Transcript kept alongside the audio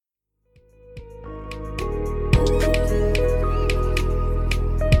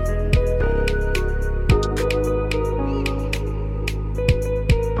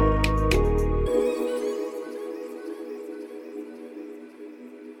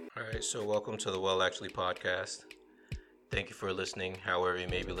right, so welcome to the Well Actually podcast. Thank you for listening, however you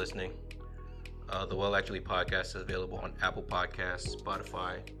may be listening. The Well Actually podcast is available on Apple Podcasts,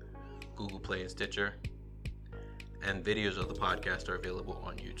 Spotify, Google Play, and Stitcher. And videos of the podcast are available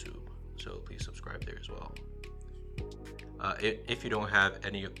on YouTube, so please subscribe there as well. If you don't have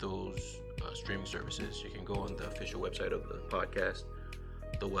any of those streaming services, you can go on the official website of the podcast,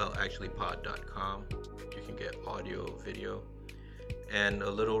 thewellactuallypod.com. You can get audio, video, and a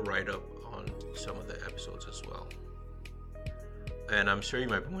little write-up on some of the episodes as well. And I'm sure you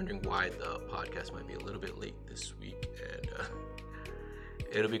might be wondering why the podcast might be a little bit late this week, and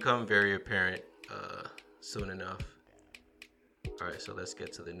it'll become very apparent soon enough. Alright, so let's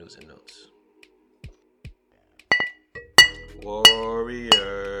get to the news and notes. Warriors,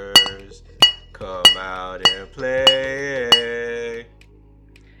 come out and play.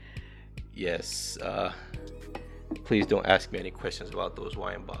 Yes, please don't ask me any questions about those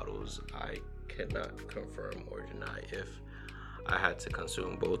wine bottles. I cannot confirm or deny if I had to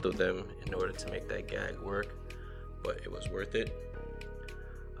consume both of them in order to make that gag work, but it was worth it.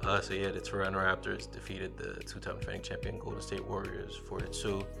 The Toronto Raptors defeated the two-time defending champion Golden State Warriors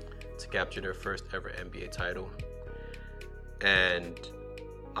 4-2 to capture their first ever NBA title. And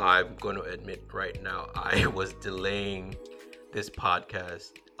I'm going to admit right now, I was delaying this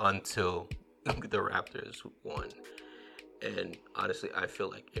podcast until the Raptors won. And honestly, I feel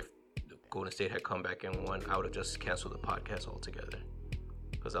like if Golden State had come back and won, I would have just canceled the podcast altogether,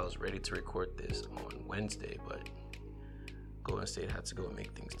 because I was ready to record this on Wednesday, but Golden State had to go and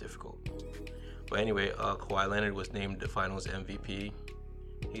make things difficult. But anyway, Kawhi Leonard was named the Finals MVP.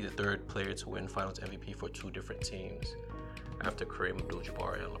 He's the third player to win Finals MVP for two different teams, after Kareem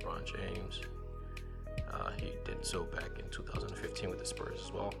Abdul-Jabbar and LeBron James. He did so back in 2015 with the Spurs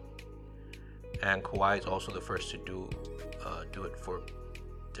as well. And Kawhi is also the first to do it for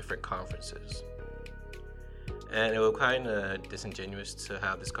different conferences. And it was kind of disingenuous to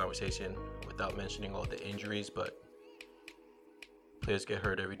have this conversation without mentioning all the injuries, but players get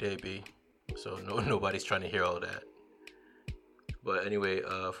hurt every day, B. So nobody's trying to hear all that. But anyway,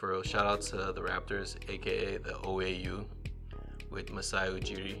 for a shout out to the Raptors, aka the OAU, with Masai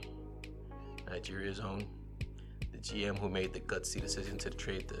Ujiri, Nigeria's own, the GM who made the gutsy decision to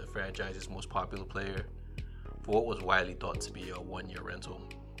trade the franchise's most popular player for what was widely thought to be a one-year rental,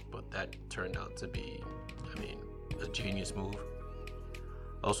 but that turned out to be, a genius move.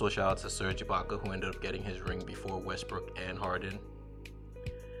 Also, a shout out to Serge Ibaka, who ended up getting his ring before Westbrook and Harden.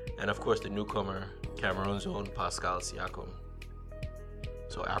 And of course, the newcomer, Cameroon's own Pascal Siakam.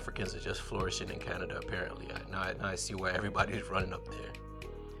 So Africans are just flourishing in Canada, apparently. Now I see why everybody's running up there.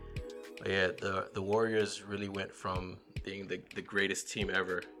 But yeah, the Warriors really went from being the greatest team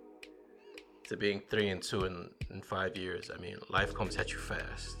ever to being 3-2 in 5 years. Life comes at you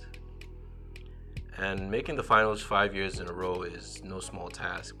fast. And making the finals 5 years in a row is no small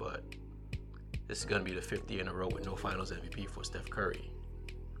task, but this is going to be the 5th year in a row with no finals MVP for Steph Curry.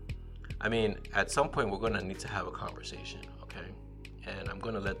 At some point, we're going to need to have a conversation, okay? And I'm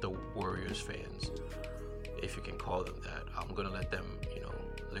going to let the Warriors fans, if you can call them that, I'm going to let them,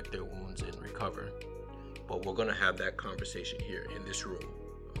 lick their wounds and recover. But we're going to have that conversation here in this room,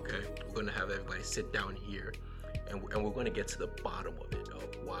 okay? We're going to have everybody sit down here, and we're going to get to the bottom of it,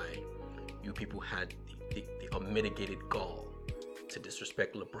 of why you people had the unmitigated gall to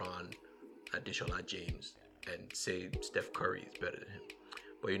disrespect LeBron, Adesola James, and say Steph Curry is better than him.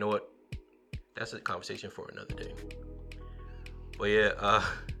 But you know what? That's a conversation for another day. But yeah,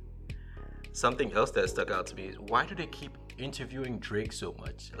 something else that stuck out to me is, why do they keep interviewing Drake so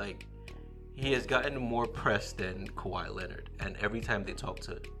much? Like, he has gotten more press than Kawhi Leonard, and every time they talk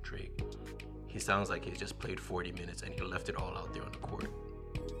to Drake, he sounds like he just played 40 minutes and he left it all out there on the court.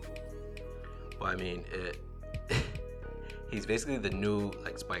 But he's basically the new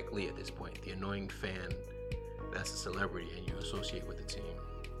Spike Lee at this point, the annoying fan that's a celebrity and you associate with the team.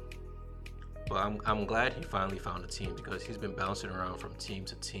 But I'm glad he finally found a team, because he's been bouncing around from team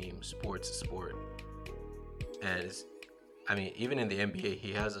to team, sport to sport. And even in the NBA,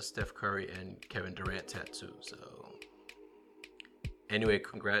 he has a Steph Curry and Kevin Durant tattoo. So anyway,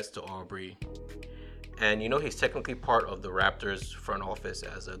 congrats to Aubrey. And he's technically part of the Raptors front office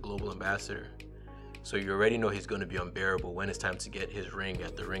as a global ambassador. So you already know he's going to be unbearable when it's time to get his ring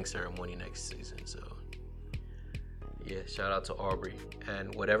at the ring ceremony next season. So yeah, shout out to Aubrey.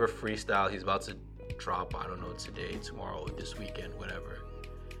 And whatever freestyle he's about to drop, I don't know, today, tomorrow, this weekend, whatever,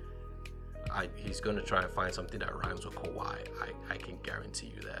 he's going to try and find something that rhymes with Kawhi. I can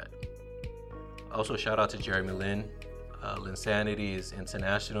guarantee you that. Also, shout out to Jeremy Lin. Linsanity is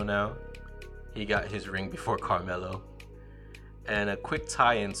international now. He got his ring before Carmelo. And a quick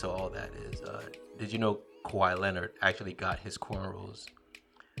tie into all that is, did you know Kawhi Leonard actually got his cornrows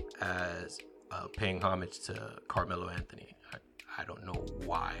as paying homage to Carmelo Anthony? I don't know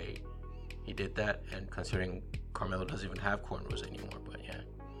why he did that, and considering Carmelo doesn't even have cornrows anymore, but yeah,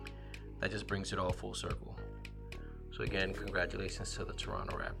 that just brings it all full circle. So again, congratulations to the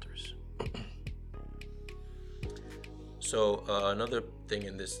Toronto Raptors. So another thing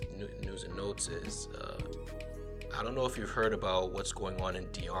in this news and notes is, I don't know if you've heard about what's going on in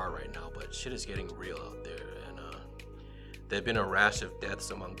DR right now, but shit is getting real out there. And there have been a rash of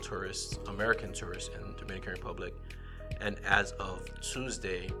deaths among tourists, American tourists in the Dominican Republic. And as of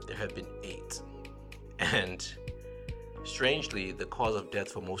Tuesday, there have been 8. And strangely, the cause of death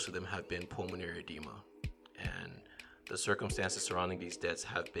for most of them have been pulmonary edema. And the circumstances surrounding these deaths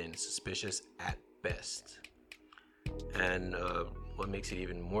have been suspicious at best. And what makes it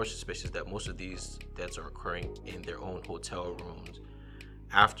even more suspicious is that most of these deaths are occurring in their own hotel rooms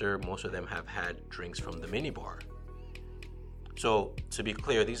after most of them have had drinks from the minibar. So to be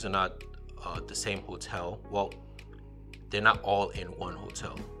clear, these are not the same hotel. Well, they're not all in one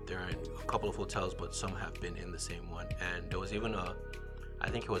hotel. They're in a couple of hotels, but some have been in the same one. And there was even I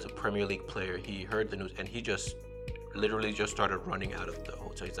think it was a Premier League player. He heard the news and he just literally just started running out of the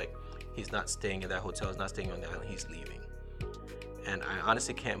hotel. He's like, he's not staying in that hotel. He's not staying on the island. He's leaving. And I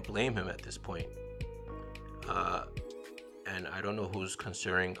honestly can't blame him at this point. And I don't know who's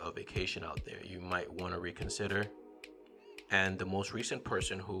considering a vacation out there. You might want to reconsider. And the most recent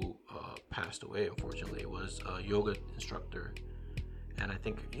person who passed away, unfortunately, was a yoga instructor. And I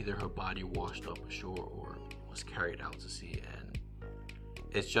think either her body washed up ashore or was carried out to sea. And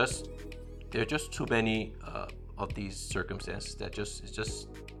it's just, there are just too many of these circumstances that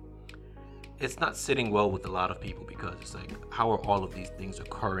it's not sitting well with a lot of people, because it's like, how are all of these things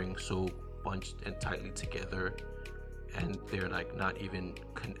occurring so bunched and tightly together, and they're like not even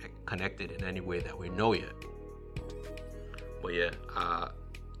connected in any way that we know yet. But yeah,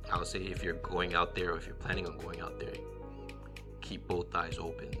 I would say if you're going out there, or if you're planning on going out there, keep both eyes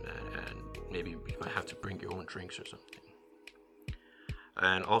open, and maybe you might have to bring your own drinks or something.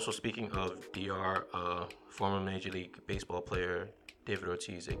 And also, speaking of DR, former Major League Baseball player David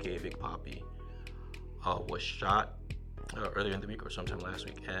Ortiz, aka Big Papi, was shot earlier in the week or sometime last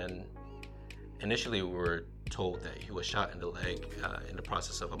week. And initially, we were told that he was shot in the leg in the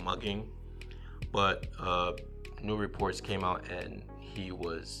process of a mugging. But new reports came out, and he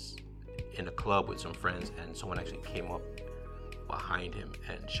was in a club with some friends, and someone actually came up behind him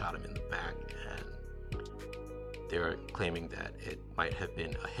and shot him in the back. And they're claiming that it might have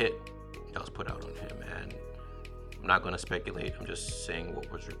been a hit that was put out on him. And I'm not going to speculate. I'm just saying what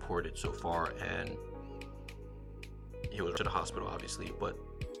was reported so far. And he was to the hospital, obviously, but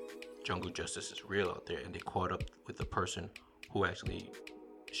jungle justice is real out there. And they caught up with the person who actually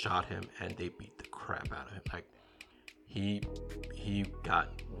shot him, and they beat the crap out of him. Like, he got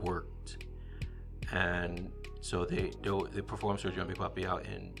worked. And so they performed surgery on Big Papi out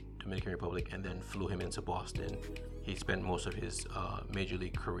in Dominican Republic, and then flew him into Boston. He spent most of his major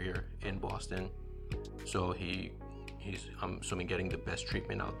league career in Boston. So he's, I'm assuming, getting the best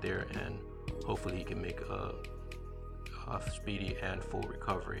treatment out there, and hopefully he can make a speedy and full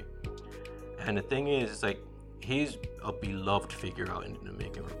recovery. And the thing is, it's like, he's a beloved figure out in the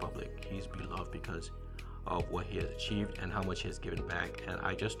Dominican Republic. He's beloved because of what he has achieved and how much he has given back. And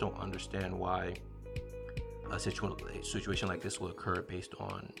I just don't understand why a situation like this will occur based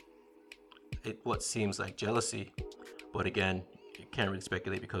on what seems like jealousy. But again, you can't really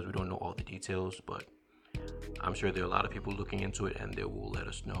speculate because we don't know all the details. But I'm sure there are a lot of people looking into it, and they will let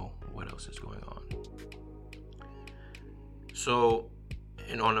us know what else is going on. So,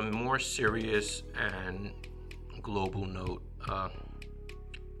 and on a more serious and global note,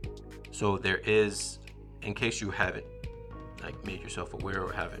 so there is, in case you haven't made yourself aware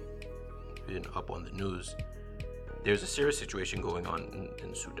or haven't been up on the news, there's a serious situation going on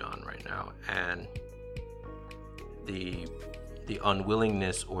in Sudan right now, and the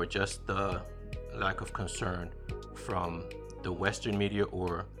unwillingness or just the lack of concern from the Western media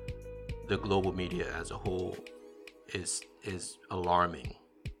or the global media as a whole is alarming.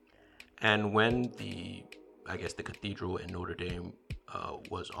 And when the cathedral in Notre Dame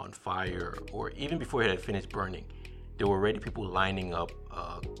was on fire, or even before it had finished burning, there were already people lining up,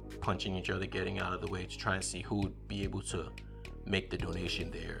 punching each other, getting out of the way to try and see who would be able to make the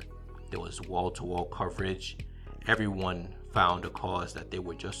donation there. There was wall-to-wall coverage. Everyone found a cause that they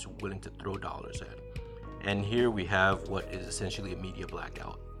were just willing to throw dollars at. And here we have what is essentially a media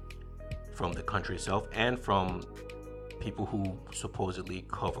blackout from the country itself and from people who supposedly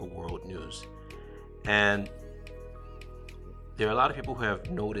cover world news. And there are a lot of people who have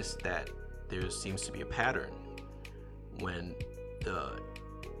noticed that there seems to be a pattern when the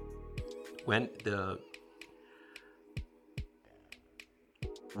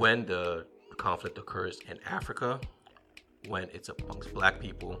conflict occurs in Africa, when it's amongst black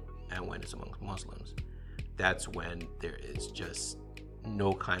people, and when it's amongst Muslims. That's when there is just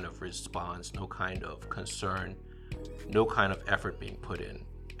no kind of response, no kind of concern, no kind of effort being put in.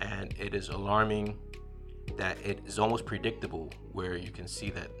 And it is alarming that it is almost predictable, where you can see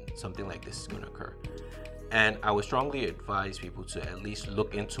that something like this is going to occur. And I would strongly advise people to at least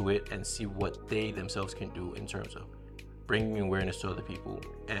look into it and see what they themselves can do in terms of bringing awareness to other people,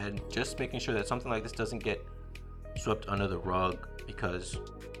 and just making sure that something like this doesn't get swept under the rug because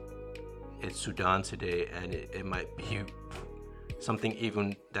it's Sudan today, and it might be something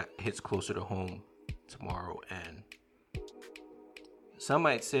even that hits closer to home tomorrow. And some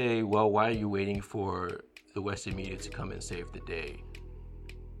might say, well, why are you waiting for the Western media to come and save the day?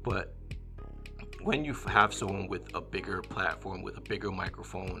 But when you have someone with a bigger platform, with a bigger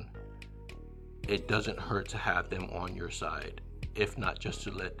microphone, it doesn't hurt to have them on your side, if not just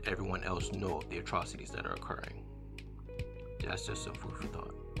to let everyone else know of the atrocities that are occurring. That's just some food for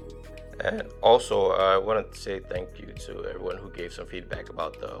thought. And also, I wanted to say thank you to everyone who gave some feedback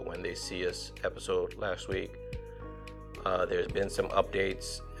about the When They See Us episode last week. There's been some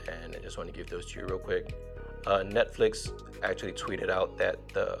updates, and I just want to give those to you real quick. Netflix actually tweeted out that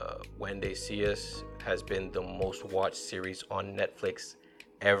the When They See Us has been the most watched series on Netflix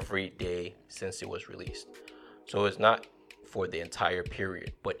every day since it was released. So it's not for the entire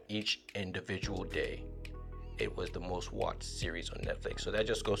period, but each individual day it was the most watched series on Netflix. So that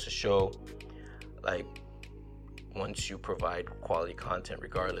just goes to show, like, once you provide quality content,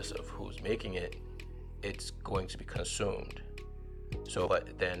 regardless of who's making it, it's going to be consumed. So,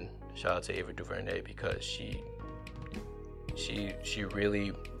 but then shout out to Ava DuVernay, because she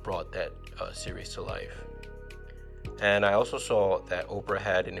really brought that series to life. And I also saw that Oprah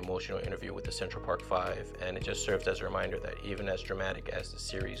had an emotional interview with the Central Park Five, and it just serves as a reminder that even as dramatic as the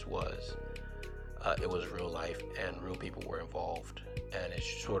series was, it was real life and real people were involved, and it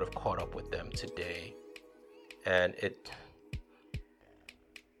sort of caught up with them today. And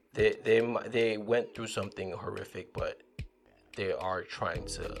they went through something horrific, but they are trying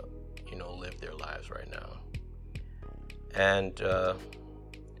to, live their lives right now. And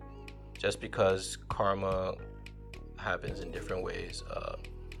just because karma happens in different ways,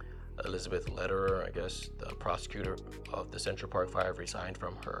 Elizabeth Lederer, I guess the prosecutor of the Central Park Five, resigned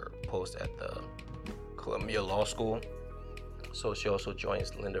from her post at the Columbia Law School. So she also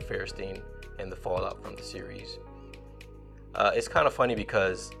joins Linda Fairstein in the fallout from the series. It's kind of funny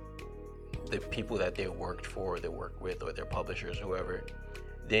because the people that they worked for, they work with, or their publishers, whoever,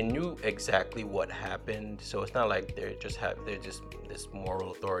 they knew exactly what happened. So it's not like they're just this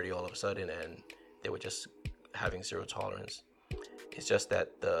moral authority all of a sudden, and they were just having zero tolerance. It's just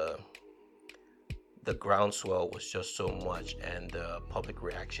that the groundswell was just so much, and the public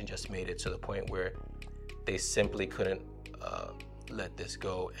reaction just made it to the point where they simply couldn't let this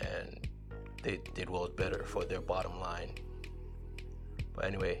go, and they did what was better for their bottom line. But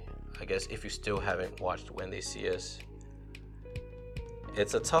anyway, I guess if you still haven't watched When They See Us,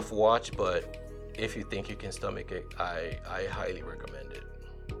 it's a tough watch, but if you think you can stomach it, I highly recommend it.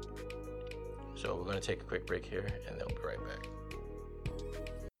 So we're going to take a quick break here, and then we'll be right back.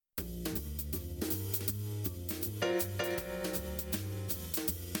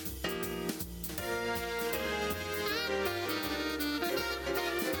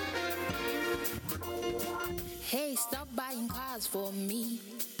 Hey, stop buying cars for me.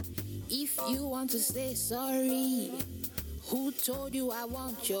 If you want to say sorry, who told you I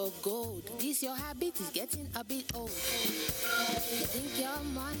want your gold? This your habit is getting a bit old. You think your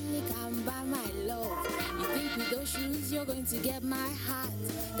money can buy my love? You think with those shoes you're going to get my heart?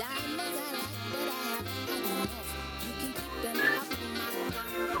 Diamonds I like, but I have had enough. You can keep them up in my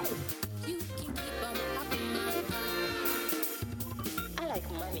car. You can keep them up in my car. I like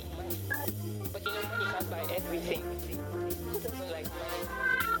money, but money can't buy everything. Who doesn't like money?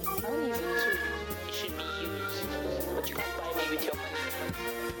 Money is a tool. It should be used, but you can't buy me with your money.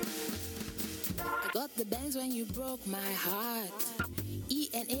 I got the bands when you broke my heart.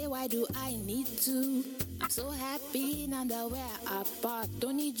 E&A, why do I need to? I'm so happy in underwear apart.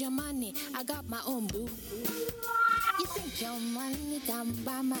 Don't need your money, I got my own boo. You think your money can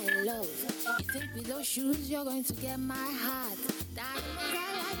buy my love? You think with those shoes you're going to get my heart? Diamonds I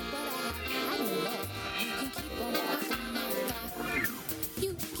like, but I have enough. You can keep on popping my car.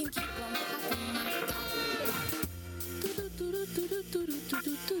 You can keep on popping my car.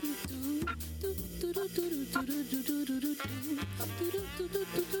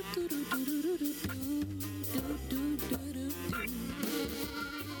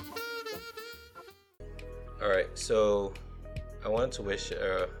 so I wanted to wish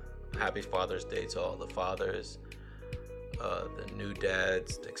a happy Father's Day to all the fathers, the new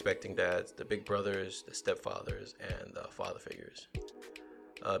dads, the expecting dads, the big brothers, the stepfathers, and the father figures.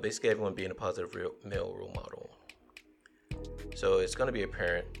 Basically, everyone being a positive male role model. So it's going to be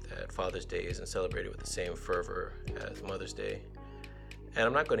apparent that Father's Day isn't celebrated with the same fervor as Mother's Day. And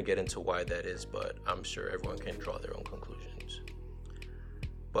I'm not going to get into why that is, but I'm sure everyone can draw their own conclusions.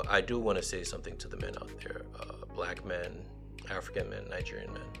 But I do want to say something to the men out there, black men, African men,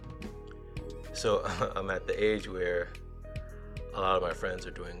 Nigerian men. So I'm at the age where a lot of my friends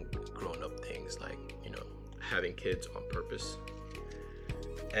are doing grown-up things like, having kids on purpose.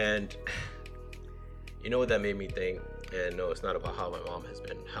 And you know what that made me think? And no, it's not about how my mom has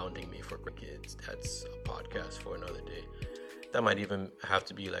been hounding me for kids. That's a podcast for another day. That might even have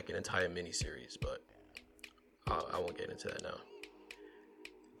to be like an entire mini-series, but I won't get into that now.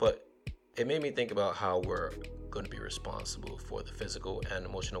 But it made me think about how we're going to be responsible for the physical and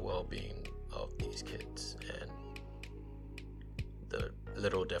emotional well-being of these kids. And the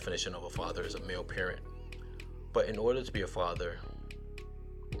literal definition of a father is a male parent. But in order to be a father,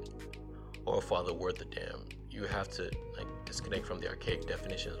 or a father worth a damn, you have to disconnect from the archaic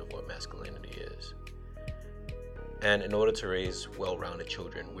definitions of what masculinity is. And in order to raise well-rounded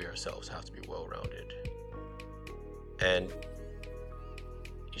children, we ourselves have to be well-rounded. And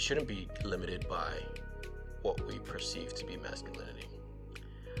you shouldn't be limited by what we perceive to be masculinity.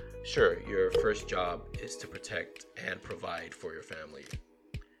 Sure, your first job is to protect and provide for your family.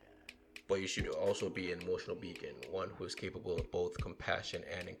 But you should also be an emotional beacon, one who is capable of both compassion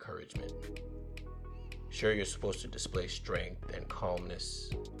and encouragement. Sure, you're supposed to display strength and calmness,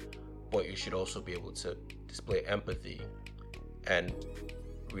 but you should also be able to display empathy and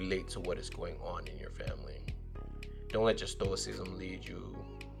relate to what is going on in your family. Don't let your stoicism lead you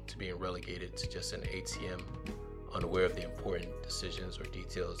to being relegated to just an ATM, unaware of the important decisions or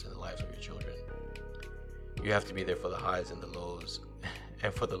details in the lives of your children. You have to be there for the highs and the lows.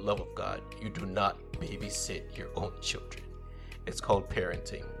 And for the love of God, you do not babysit your own children. It's called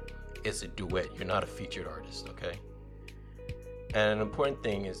parenting. It's a duet. You're not a featured artist, okay? And an important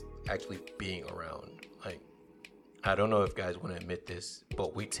thing is actually being around. I don't know if guys want to admit this,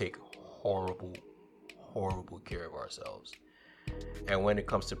 but we take horrible care of ourselves. And when it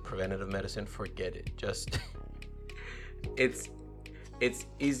comes to preventative medicine, forget it. Just it's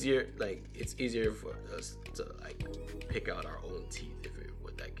easier. It's easier for us to pick out our own teeth if it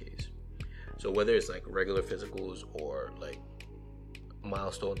were that case. So whether it's regular physicals or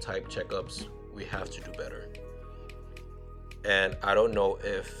milestone type checkups, we have to do better. And I don't know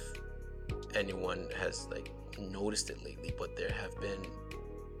if anyone has noticed it lately, but there have been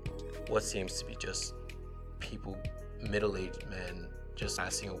what seems to be just people, middle-aged men, just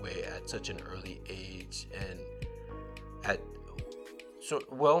passing away at such an early age, and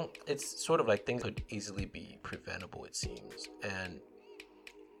it's sort of things could easily be preventable, it seems. And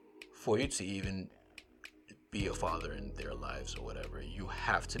for you to even be a father in their lives or whatever, you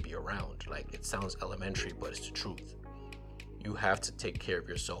have to be around. It sounds elementary, but it's the truth. You have to take care of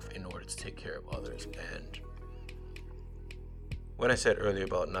yourself in order to take care of others. And when I said earlier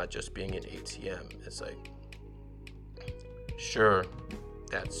about not just being an ATM, it's sure,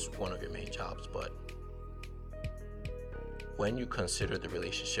 that's one of your main jobs, but when you consider the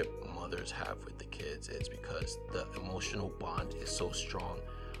relationship mothers have with the kids, it's because the emotional bond is so strong.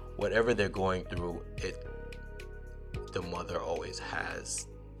 Whatever they're going through, the mother always has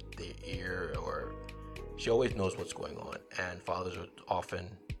their ear, or she always knows what's going on. And fathers are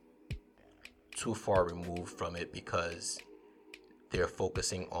often too far removed from it because they're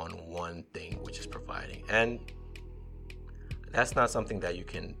focusing on one thing, which is providing. And that's not something that you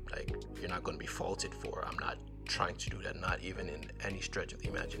can, you're not going to be faulted for. I'm not trying to do that, not even in any stretch of the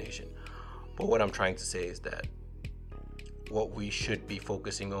imagination. But what I'm trying to say is that what we should be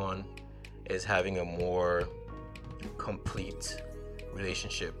focusing on is having a more complete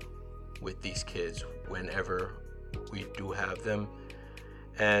relationship with these kids whenever we do have them.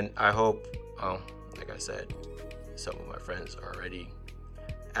 And I hope, like I said, some of my friends are already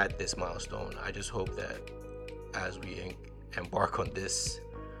at this milestone. I just hope that as we embark on this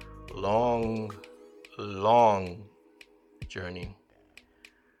long journey,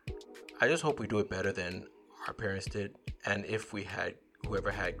 I just hope we do it better than our parents did. And if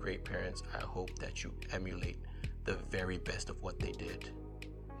whoever had great parents, I hope that you emulate the very best of what they did,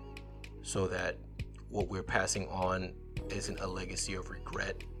 so that what we're passing on isn't a legacy of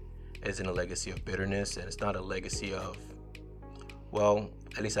regret, isn't a legacy of bitterness, and it's not a legacy of, well,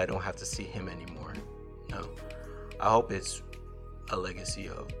 at least I don't have to see him anymore. No, I hope it's a legacy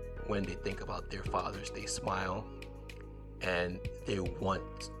of when they think about their fathers, they smile and they want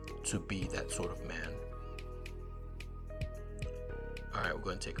to be that sort of man. All right, we're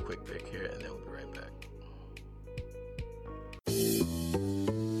going to take a quick break here and then we'll be right back.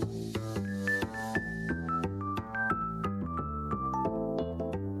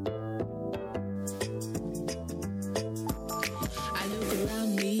 I look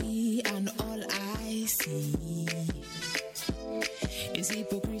around me and all I see is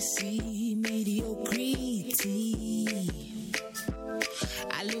hypocrisy, mediocrity.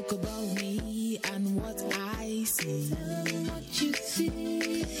 I look above me and what I see. What you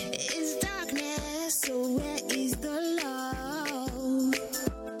see is darkness, so where is the love?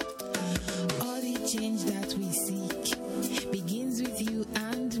 All the change that we seek begins with you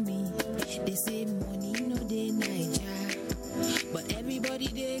and me. They say money no dey Naija, but everybody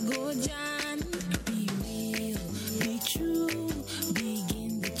they go Jan. Be real, be true,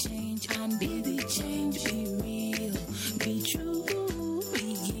 begin the change and be the change. Be real, be true,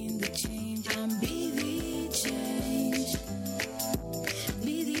 begin the change and be the change.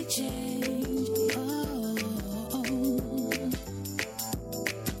 Be the change. Oh,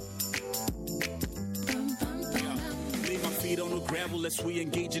 bum, bum, bum. Lay my feet on the gravel as we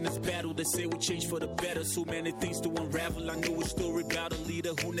engage in this battle. They say we change for the better. So many things to unravel. I know a story about a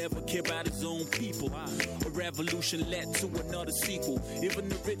leader who never cared about his own people. A revolution led to another sequel. Even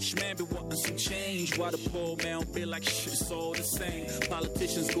the rich man be wanting some change. While the poor man be like, shit, it's all the same.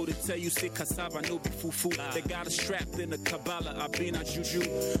 Politicians go to tell you, say cassava, no be fufu. They got us strapped in a Kabbalah, I been a juju.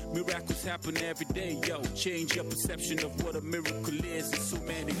 Miracles happen every day, yo. Change your perception of what a miracle is in so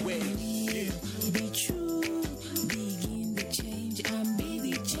many ways. Yeah. Be true, begin the change and be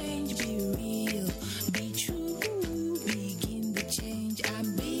the change. Be real, be true, begin the change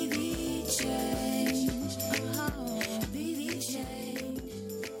and be the change. Be the change.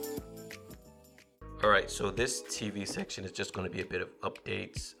 All right, so this TV section is just going to be a bit of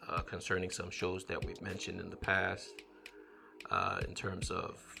updates concerning some shows that we've mentioned in the past in terms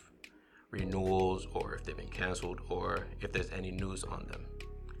of renewals or if they've been canceled or if there's any news on them.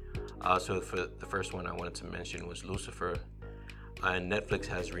 So for the first one I wanted to mention was Lucifer. And Netflix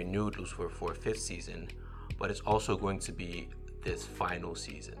has renewed Lucifer for a 5th season, but it's also going to be this final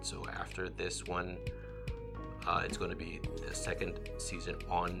season. So after this one, it's going to be the 2nd season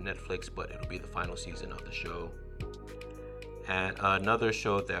on Netflix, but it'll be the final season of the show. And another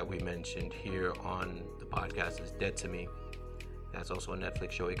show that we mentioned here on the podcast is Dead to Me. That's also a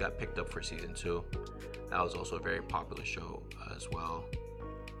Netflix show. It got picked up for season 2. That was also a very popular show as well.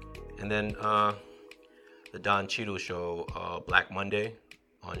 And then the Don Cheadle show, Black Monday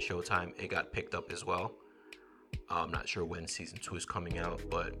on Showtime, it got picked up as well. I'm not sure when season 2 is coming out,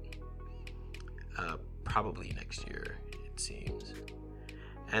 but probably next year, it seems.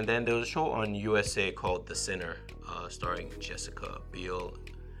 And then there was a show on USA called The Sinner, starring Jessica Biel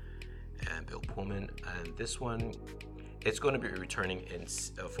and Bill Pullman. And this one, it's going to be returning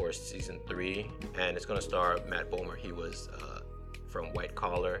for season 3, and it's going to star Matt Bomer. He was from White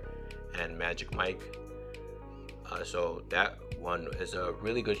Collar and Magic Mike. So that one is a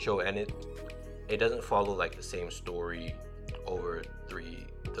really good show, and it doesn't follow like the same story over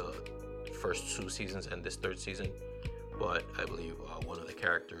the first 2 seasons and this 3rd season, but I believe one of the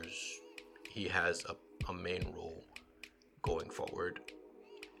characters, he has a main role going forward.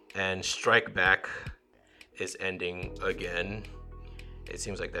 And Strike Back is ending again. It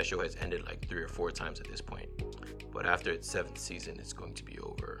seems like that show has ended like 3 or 4 times at this point, but after its 7th season it's going to be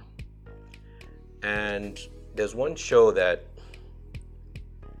over. And there's one show that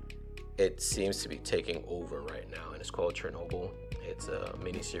it seems to be taking over right now, and it's called Chernobyl. It's a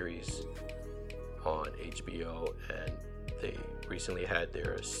miniseries on HBO, and they recently had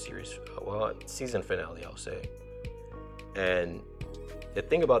their season finale, I'll say. And the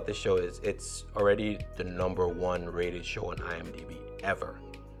thing about this show is it's already the #1 rated show on IMDb ever.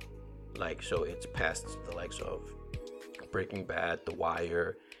 Like, so it's past the likes of Breaking Bad, The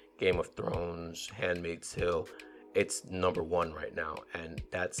Wire, Game of Thrones, Handmaid's Tale. It's #1 right now, and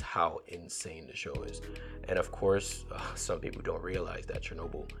that's how insane the show is. And of course, some people don't realize that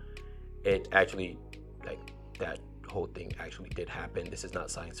Chernobyl, it actually, like, that whole thing actually did happen. This is not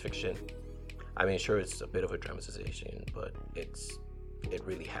science fiction. I mean, sure, it's a bit of a dramatization, but it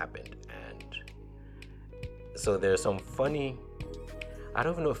really happened. And so there's some funny, I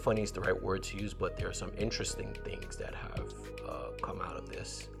don't even know if funny is the right word to use, but there are some interesting things that have come out of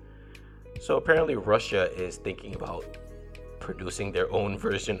this. So apparently Russia is thinking about producing their own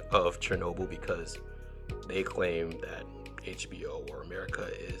version of Chernobyl because they claim that HBO or America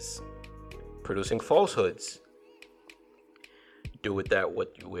is producing falsehoods. do with that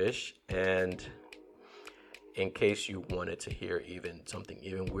what you wish. And in case you wanted to hear even something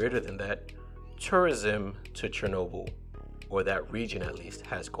even weirder than that, tourism to Chernobyl, or that region at least,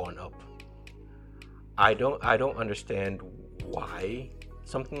 has gone up. I don't understand why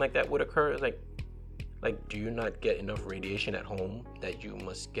something like that would occur. Like, do you not get enough radiation at home that you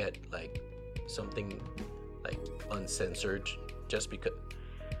must get like something like uncensored just because?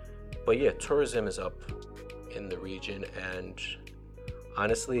 But yeah, tourism is up in the region, and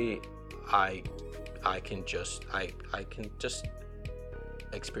honestly, I can just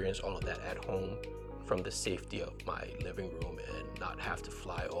experience all of that at home from the safety of my living room and not have to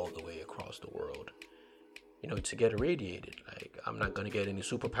fly all the way across the world, to get irradiated. Like, I'm not gonna get any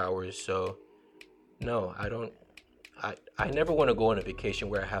superpowers, so no, I don't. I never want to go on a vacation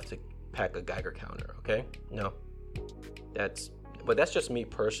where I have to pack a Geiger counter. Okay, no, that's just me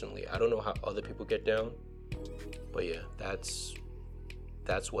personally. I don't know how other people get down, but yeah, that's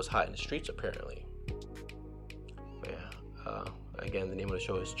what's hot in the streets apparently. But yeah, again, the name of the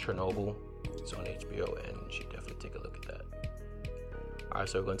show is Chernobyl. It's on HBO, and you should definitely take a look at that. All right,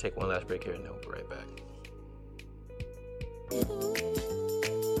 so we're gonna take one last break here, and then we'll be right back.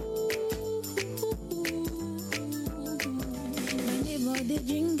 My neighbor, they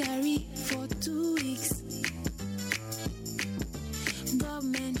drink Gary for 2 weeks.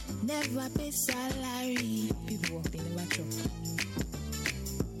 Government never pay salary. People walk in the metro.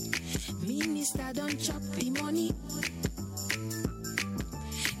 Minister don't chop the money.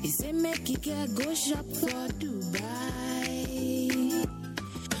 He say make it go shop for Dubai.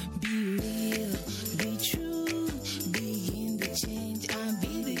 Be real, be true, begin the change and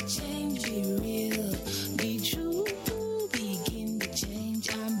be the change. Be real, be true, begin the change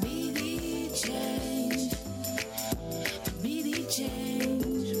and be the change. Be the change.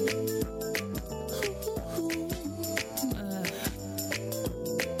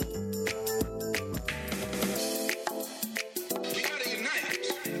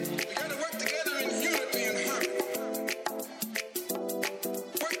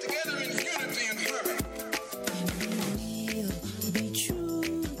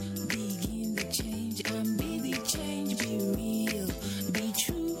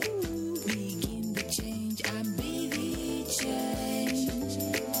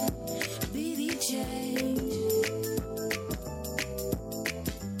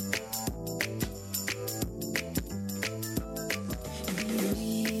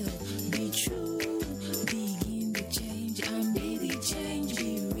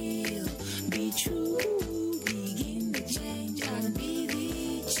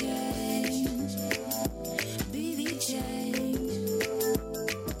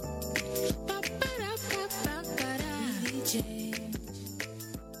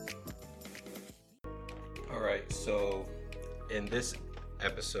 So in this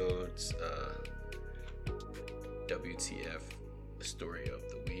episode's WTF story of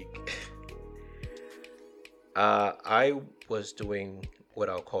the week, I was doing what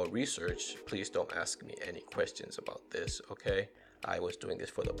I'll call research. Please don't ask me any questions about this, okay? I was doing this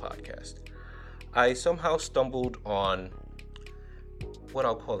for the podcast. I somehow stumbled on what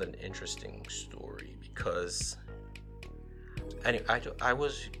I'll call an interesting story because I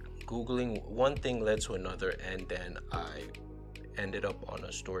was Googling, one thing led to another, and then I ended up on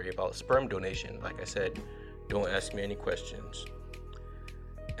a story about sperm donation. Like I said, don't ask me any questions.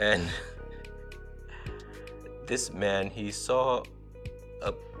 And this man, he saw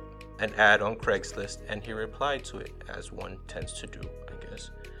an ad on Craigslist, and he replied to it, as one tends to do, I guess.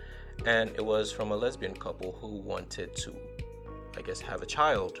 And it was from a lesbian couple who wanted to, I guess, have a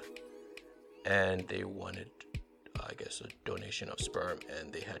child. And they wanted, I guess, a donation of sperm,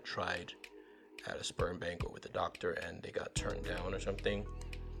 and they had tried at a sperm bank or with a doctor, and they got turned down or something.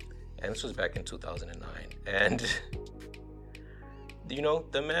 And this was back in 2009. And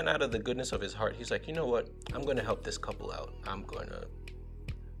the man, out of the goodness of his heart, he's like, you know what, I'm going to help this couple out. I'm going to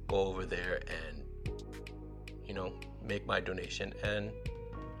go over there and make my donation, and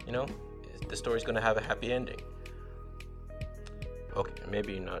the story's going to have a happy ending. Okay,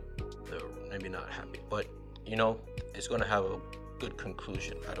 maybe not happy, but it's going to have a good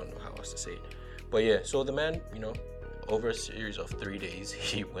conclusion. I don't know how else to say it. But yeah, so the man, over a series of 3 days,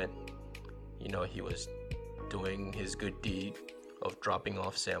 he went, he was doing his good deed of dropping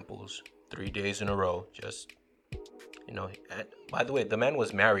off samples 3 days in a row. Just, and by the way, the man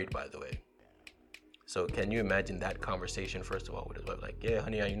was married, by the way. So can you imagine that conversation, first of all, with his wife? Like, yeah,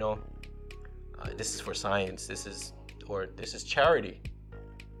 honey, this is for science. This is charity.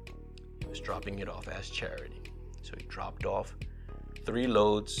 He was dropping it off as charity. So he dropped off 3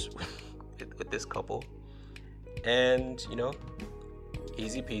 loads with this couple. And,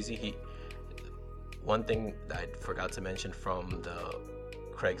 easy peasy. One thing that I forgot to mention from the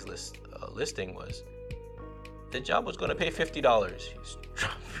Craigslist listing was the job was going to pay $50. He's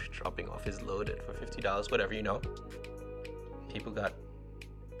dropping off his load for $50, whatever, People got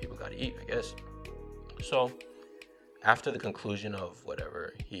to eat, I guess. So after the conclusion of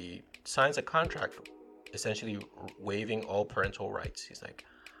whatever, he signs a contract essentially waiving all parental rights. He's like,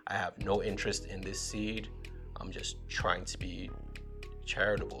 I have no interest in this seed. I'm just trying to be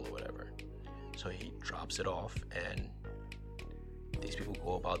charitable or whatever. So he drops it off, and these people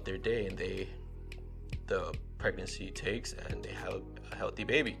go about their day, and the pregnancy takes, and they have a healthy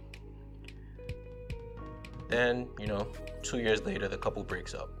baby. Then, 2 years later, the couple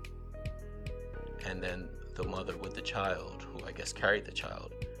breaks up. And then the mother with the child, who I guess carried the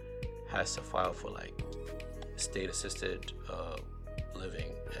child, has to file for state-assisted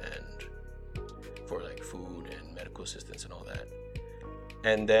living and for food and medical assistance and all that.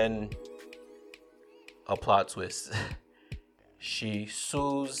 And then a plot twist. She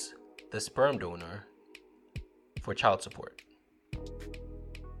sues the sperm donor for child support.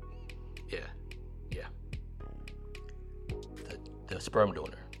 Yeah. The sperm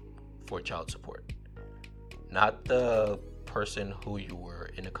donor for child support. Not the person who you were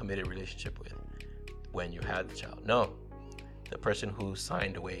in a committed relationship with when you had the child. No, the person who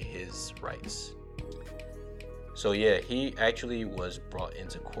signed away his rights. So yeah, he actually was brought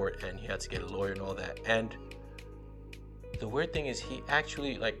into court, and he had to get a lawyer and all that. And the weird thing is, he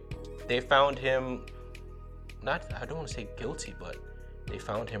actually, they found him I don't want to say guilty, but they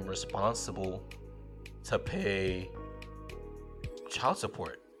found him responsible to pay child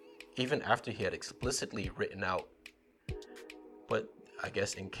support, even after he had explicitly written out. But I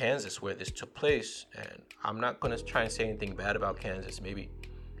guess in Kansas, where this took place, and I'm not going to try and say anything bad about Kansas, maybe,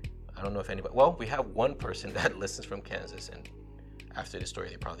 I don't know if anybody, well, we have one person that listens from Kansas, and after this story,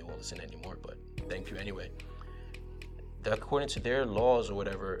 they probably won't listen anymore, but thank you anyway. According to their laws or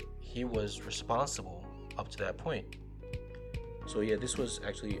whatever, he was responsible up to that point. So yeah, this was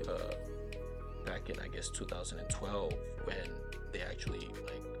actually back in, I guess, 2012, when they actually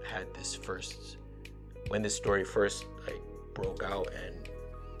had this when this story first broke out, and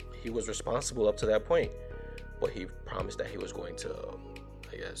he was responsible up to that point, but he promised that he was going to,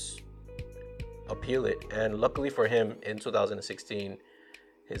 I guess, appeal it. And luckily for him, in 2016,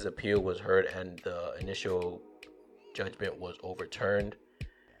 his appeal was heard, and the initial judgment was overturned.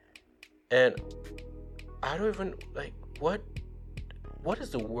 And I don't even what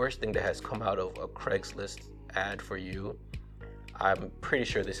is the worst thing that has come out of a Craigslist ad for you? I'm pretty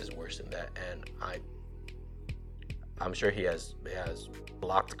sure this is worse than that, and I'm sure he has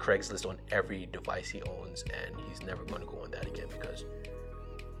blocked Craigslist on every device he owns, and he's never going to go on that again, because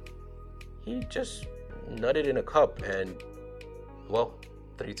he just nutted in a cup, and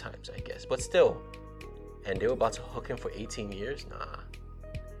 3 times, I guess, but still. And they were about to hook him for 18 years? Nah.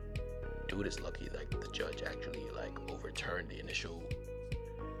 Dude is lucky the judge actually overturned the initial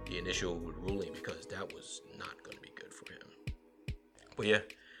ruling, because that was not going to be good for him. But yeah,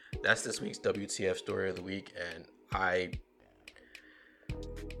 that's this week's WTF story of the week, and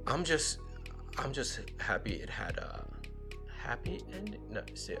I'm just happy it had a happy ending. No,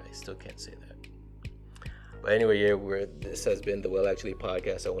 see, I still can't say that. But anyway, yeah, this has been the Well Actually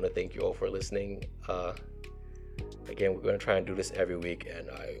podcast. I want to thank you all for listening. Again, we're going to try and do this every week, and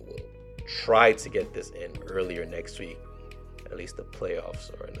I will try to get this in earlier next week. At least the playoffs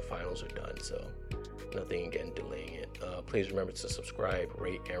and the finals are done, so nothing again delaying it. Please remember to subscribe,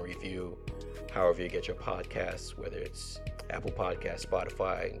 rate, and review however you get your podcasts, whether it's Apple Podcasts,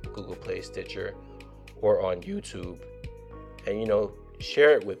 Spotify, Google Play, Stitcher, or on YouTube. And,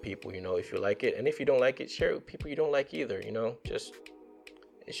 share it with people, if you like it. And if you don't like it, share it with people you don't like either, Just,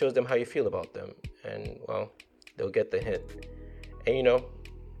 it shows them how you feel about them. And, they'll get the hint. And,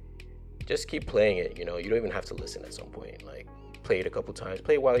 just keep playing it, You don't even have to listen at some point. Play it a couple times.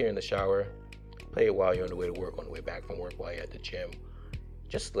 Play it while you're in the shower. Play it while you're on the way to work, on the way back from work, while you're at the gym.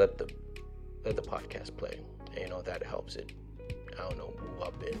 Just let the podcast play. And, that helps it, move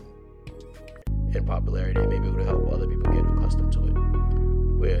up in popularity. Maybe it would help other people get accustomed to it.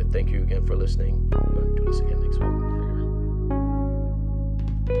 But yeah, thank you again for listening. We're going to do this again next week.